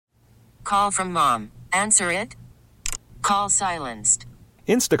call from mom. Answer it. Call silenced.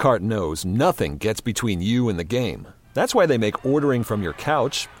 Instacart knows nothing gets between you and the game. That's why they make ordering from your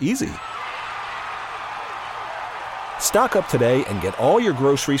couch easy. Stock up today and get all your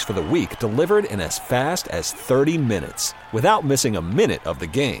groceries for the week delivered in as fast as 30 minutes without missing a minute of the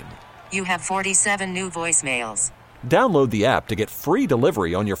game. You have 47 new voicemails. Download the app to get free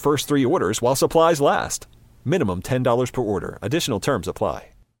delivery on your first 3 orders while supplies last. Minimum $10 per order. Additional terms apply.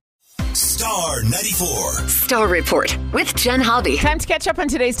 Star 94. Star Report with Jen Hobby. Time to catch up on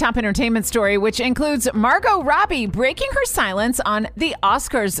today's top entertainment story, which includes Margot Robbie breaking her silence on the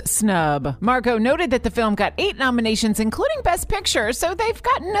Oscars snub. Margot noted that the film got 8 nominations, including Best Picture, so they've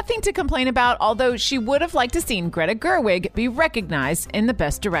got nothing to complain about, although she would have liked to seen Greta Gerwig be recognized in the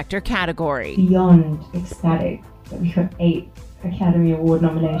Best Director category. Beyond ecstatic that we got 8 Academy Award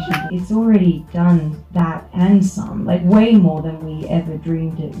nominations. It's already done that and some, like way more than we ever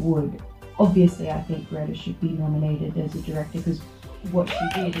dreamed it would. Obviously, I think Greta should be nominated as a director because what she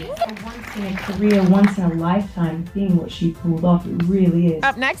did is a once in a career, once in a lifetime thing, what she pulled off. It really is.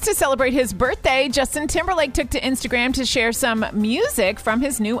 Up next, to celebrate his birthday, Justin Timberlake took to Instagram to share some music from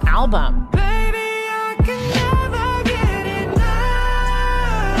his new album.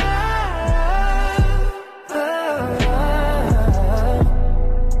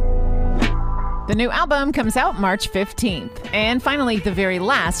 The new album comes out March 15th. And finally, the very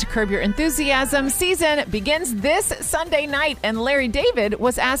last Curb Your Enthusiasm season begins this Sunday night. And Larry David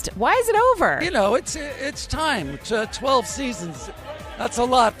was asked, why is it over? You know, it's time. It's 12 seasons. That's a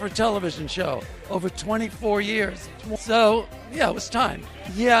lot for a television show. Over 24 years. So, yeah, it was time.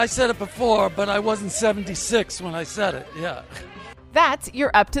 Yeah, I said it before, but I wasn't 76 when I said it. Yeah. That's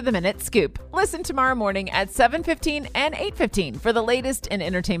your up-to-the-minute scoop. Listen tomorrow morning at 7:15 and 8:15 for the latest in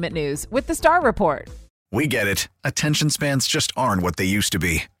entertainment news with the Star Report. We get it. Attention spans just aren't what they used to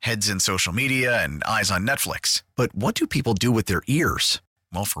be. Heads in social media and eyes on Netflix. But what do people do with their ears?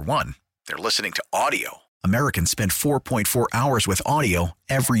 Well, for one, they're listening to audio. Americans spend 4.4 hours with audio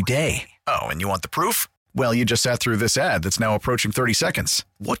every day. Oh, and you want the proof? Well, you just sat through this ad that's now approaching 30 seconds.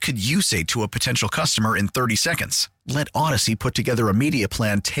 What could you say to a potential customer in 30 seconds? Let Odyssey put together a media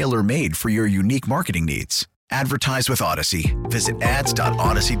plan tailor-made for your unique marketing needs. Advertise with Odyssey. Visit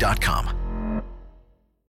ads.odyssey.com.